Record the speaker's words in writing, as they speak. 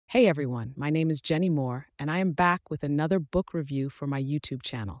Hey everyone, my name is Jenny Moore, and I am back with another book review for my YouTube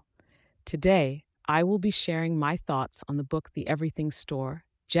channel. Today, I will be sharing my thoughts on the book The Everything Store,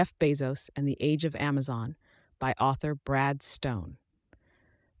 Jeff Bezos and the Age of Amazon by author Brad Stone.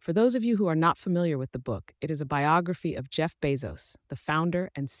 For those of you who are not familiar with the book, it is a biography of Jeff Bezos, the founder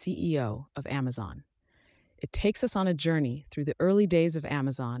and CEO of Amazon. It takes us on a journey through the early days of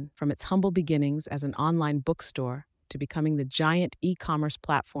Amazon, from its humble beginnings as an online bookstore to becoming the giant e-commerce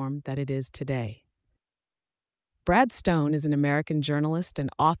platform that it is today. Brad Stone is an American journalist and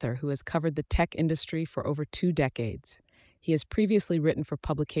author who has covered the tech industry for over 2 decades. He has previously written for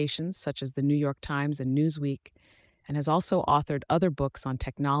publications such as the New York Times and Newsweek, and has also authored other books on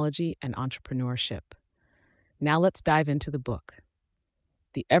technology and entrepreneurship. Now let's dive into the book.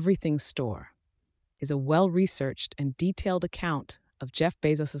 The Everything Store is a well-researched and detailed account of Jeff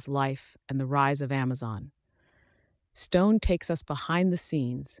Bezos' life and the rise of Amazon. Stone takes us behind the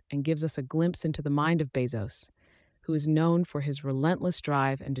scenes and gives us a glimpse into the mind of Bezos, who is known for his relentless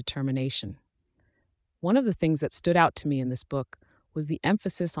drive and determination. One of the things that stood out to me in this book was the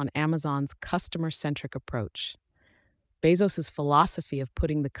emphasis on Amazon's customer-centric approach. Bezos' philosophy of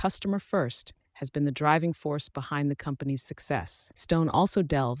putting the customer first has been the driving force behind the company's success. Stone also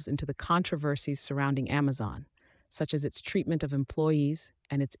delves into the controversies surrounding Amazon, such as its treatment of employees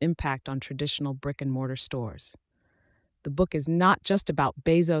and its impact on traditional brick-and-mortar stores. The book is not just about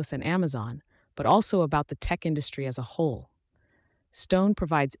Bezos and Amazon, but also about the tech industry as a whole. Stone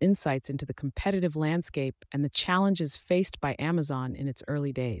provides insights into the competitive landscape and the challenges faced by Amazon in its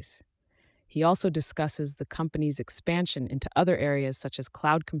early days. He also discusses the company's expansion into other areas such as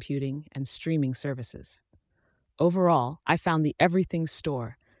cloud computing and streaming services. Overall, I found The Everything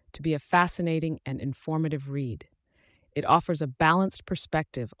Store to be a fascinating and informative read. It offers a balanced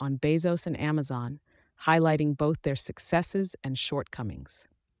perspective on Bezos and Amazon, highlighting both their successes and shortcomings.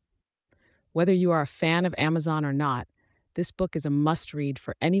 Whether you are a fan of Amazon or not, this book is a must-read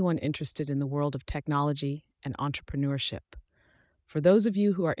for anyone interested in the world of technology and entrepreneurship. For those of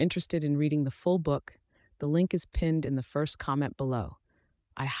you who are interested in reading the full book, the link is pinned in the first comment below.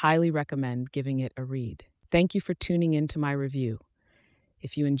 I highly recommend giving it a read. Thank you for tuning in to my review.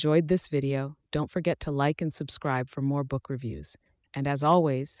 If you enjoyed this video, don't forget to like and subscribe for more book reviews. And as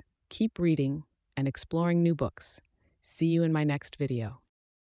always, keep reading and exploring new books. See you in my next video.